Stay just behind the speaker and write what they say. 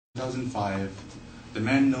2005, the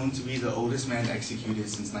man known to be the oldest man executed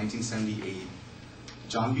since 1978,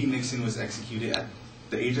 John B. Nixon, was executed at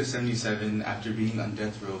the age of 77 after being on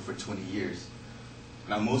death row for 20 years.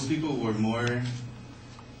 Now, most people were more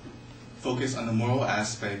focused on the moral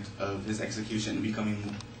aspect of his execution and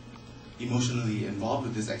becoming emotionally involved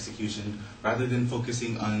with this execution rather than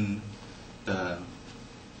focusing on the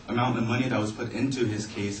amount of money that was put into his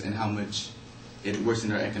case and how much it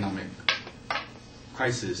worsened our economic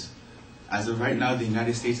crisis. As of right now, the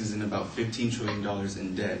United States is in about $15 trillion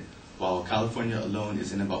in debt, while California alone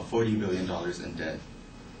is in about $40 billion in debt.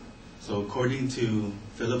 So according to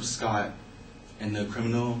Philip Scott in the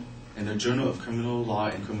Journal of Criminal Law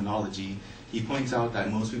and Criminology, he points out that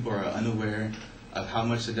most people are unaware of how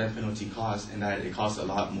much the death penalty costs and that it costs a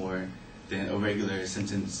lot more than a regular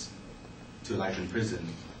sentence to life in prison.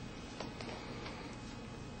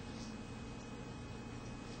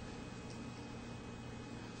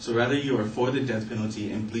 So rather you are for the death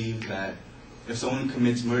penalty and believe that if someone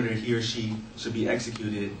commits murder, he or she should be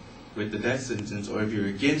executed with the death sentence, or if you're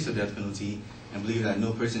against the death penalty and believe that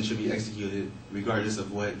no person should be executed regardless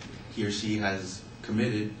of what he or she has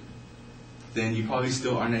committed, then you probably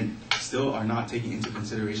still are not taking into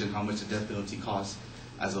consideration how much the death penalty costs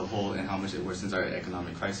as a whole and how much it worsens our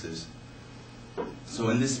economic crisis. So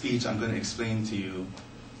in this speech, I'm going to explain to you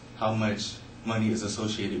how much money is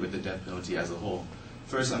associated with the death penalty as a whole.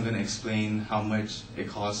 First, I'm going to explain how much the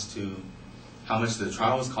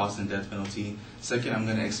trials cost in death penalty. Second, I'm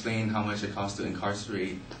going to explain how much it costs to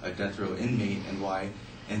incarcerate a death row inmate and why.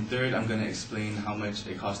 And third, I'm going to explain how much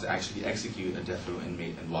it costs to actually execute a death row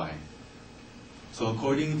inmate and why. So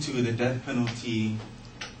according to the Death Penalty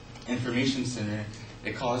Information Center,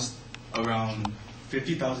 it costs around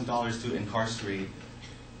 $50,000 to incarcerate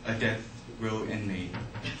a death row inmate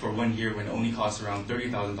for 1 year, when it only costs around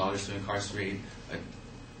 $30,000 to incarcerate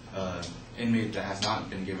an inmate that has not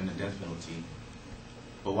been given a death penalty.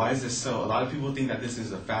 But why is this so? A lot of people think that this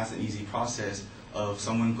is a fast and easy process of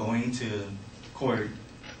someone going to court,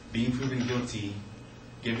 being proven guilty,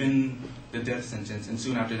 given the death sentence, and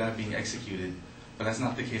soon after that being executed. But that's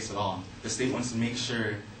not the case at all. The state wants to make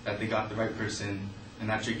sure that they got the right person and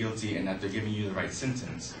that you're guilty and that they're giving you the right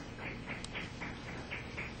sentence.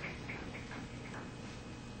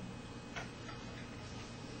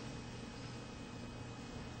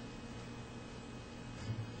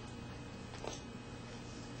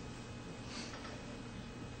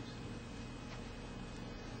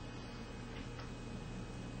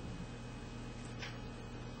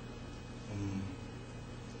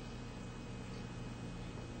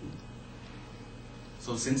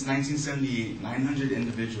 So since 1978, 900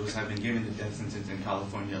 individuals have been given the death sentence in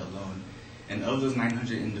California alone. And of those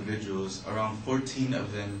 900 individuals, around 14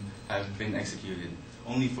 of them have been executed.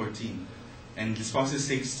 Only 14. And this process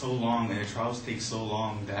takes so long, and the trials take so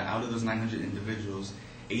long, that out of those 900 individuals,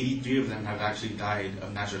 83 of them have actually died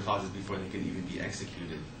of natural causes before they can even be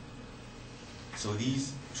executed. So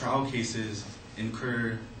these trial cases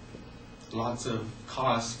incur lots of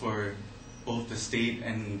costs for both the state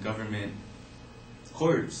and government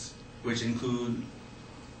courts, which include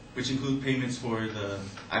payments for the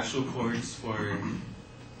actual courts, for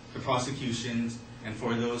the prosecutions, and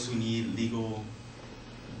for those who need legal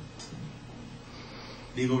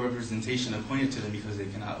representation appointed to them because they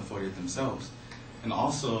cannot afford it themselves. And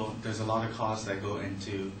also, there's a lot of costs that go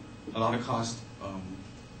into,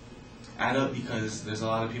 add up because there's a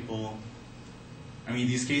lot of people. I mean,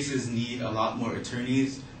 these cases need a lot more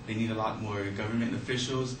attorneys, they need a lot more government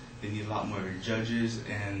officials, they need a lot more judges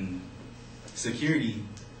and security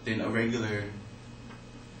than a regular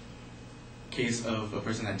case of a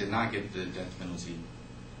person that did not get the death penalty.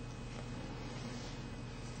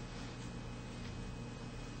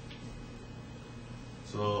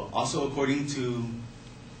 So also, according to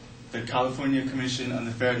the California Commission on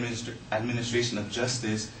the Fair Administration of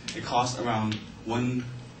Justice, it costs around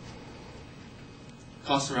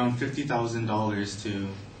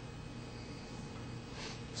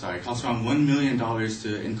it costs around $1 million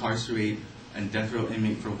to incarcerate a death row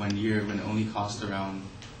inmate for 1 year, when it only costs around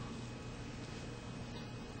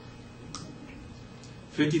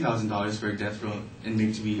 $50,000 for a death row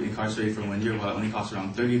inmate to be incarcerated for 1 year, while it only costs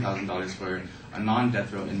around $30,000 for a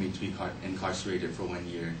non-death row inmate to be incarcerated for 1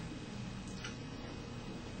 year.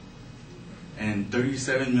 And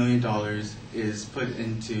 $37 million is put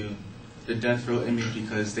into the death row inmate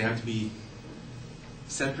because they have to be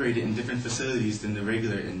separated in different facilities than the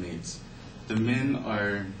regular inmates. The men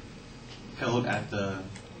are held at the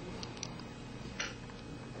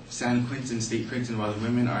San Quentin State Prison, while the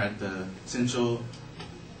women are at the Central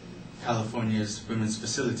California's women's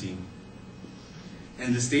facility.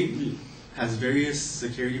 And the state has various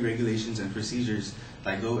security regulations and procedures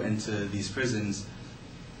that go into these prisons.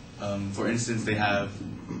 For instance, they have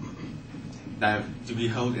to be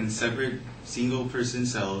held in separate single-person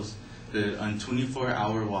cells on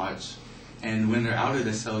 24-hour watch, and when they're out of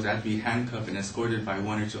the cells, they have to be handcuffed and escorted by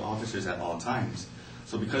 1 or 2 officers at all times.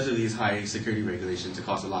 So because of these high security regulations, it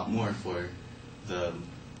costs a lot more for the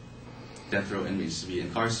death row inmates to be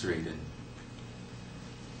incarcerated.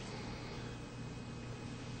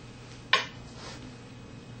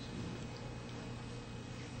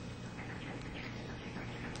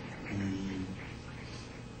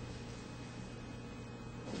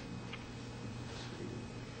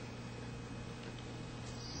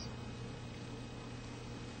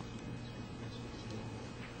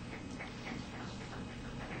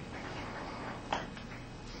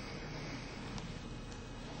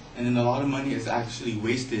 And then a lot of money is actually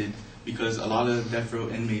wasted because a lot of death row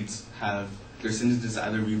inmates have their sentences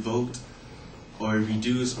either revoked or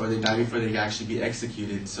reduced, or they die before they can actually be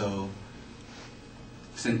executed. So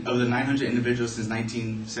of the 900 individuals since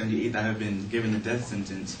 1978 that have been given the death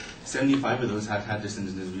sentence, 75 of those have had their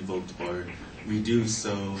sentences revoked or reduced.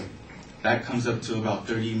 So that comes up to about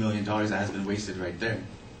 $30 million that has been wasted right there.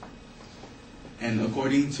 And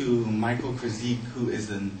according to Michael Krzyk, who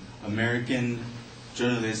is an American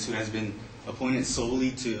journalist who has been appointed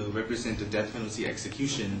solely to represent the death penalty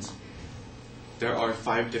executions, there are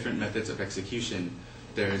 5 different methods of execution.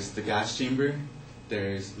 There's the gas chamber,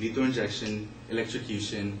 there's lethal injection,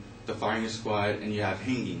 electrocution, the firing squad, and you have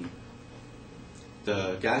hanging.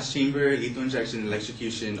 The gas chamber, lethal injection, and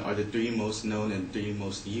electrocution are the 3 most known and 3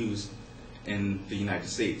 most used in the United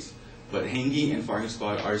States. But hanging and firing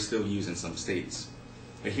squad are still used in some states.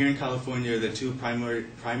 But here in California, the 2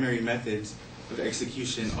 primary methods of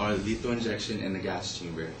execution are the lethal injection and the gas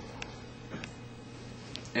chamber.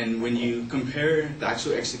 And when you compare the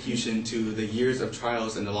actual execution to the years of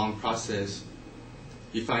trials and the long process,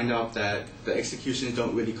 you find out that the executions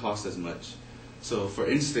don't really cost as much. So for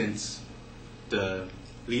instance, the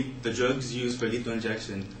drugs used for lethal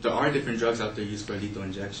injection, there are different drugs out there used for lethal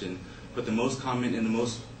injection, but the most common and the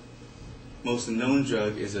most known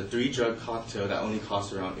drug is a 3-drug cocktail that only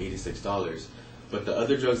costs around $86. But the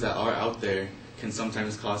other drugs that are out there can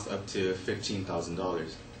sometimes cost up to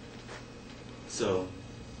 $15,000. So,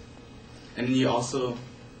 and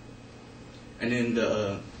then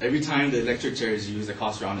every time the electric chair is used, it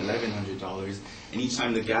costs around $1,100, and each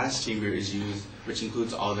time the gas chamber is used, which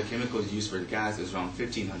includes all the chemicals used for the gas, is around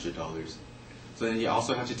 $1,500. So then you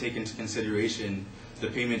also have to take into consideration the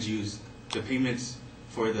payments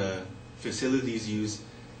for the facilities used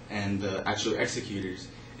and the actual executors,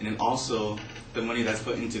 and then also the money that's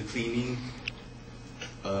put into cleaning,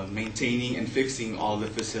 maintaining and fixing all the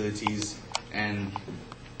facilities and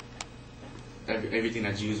everything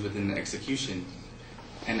that's used within the execution.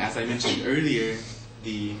 And as I mentioned earlier,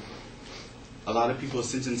 a lot of people's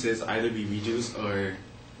sentences either be reduced or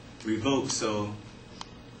revoked. So,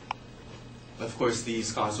 of course,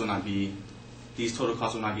 these total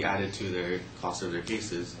costs will not be added to their cost of their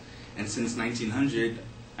cases. And since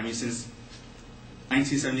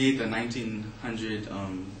 1978 to 1900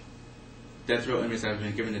 death row inmates that have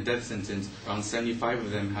been given a death sentence, around 75 of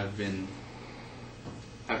them have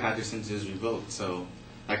had their sentences revoked. So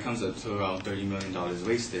that comes up to around $30 million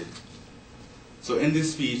wasted. So in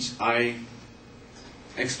this speech, I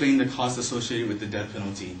explained the costs associated with the death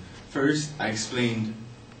penalty. First, I explained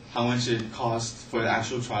how much it costs for the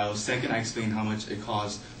actual trial. Second, I explained how much it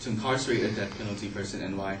costs to incarcerate a death penalty person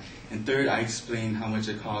and why. And third, I explained how much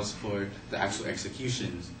it costs for the actual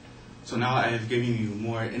executions. So now I have given you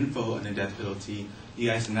more info on the death penalty. You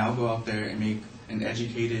guys can now go out there and make an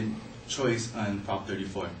educated choice on Prop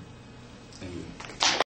 34. Thank you.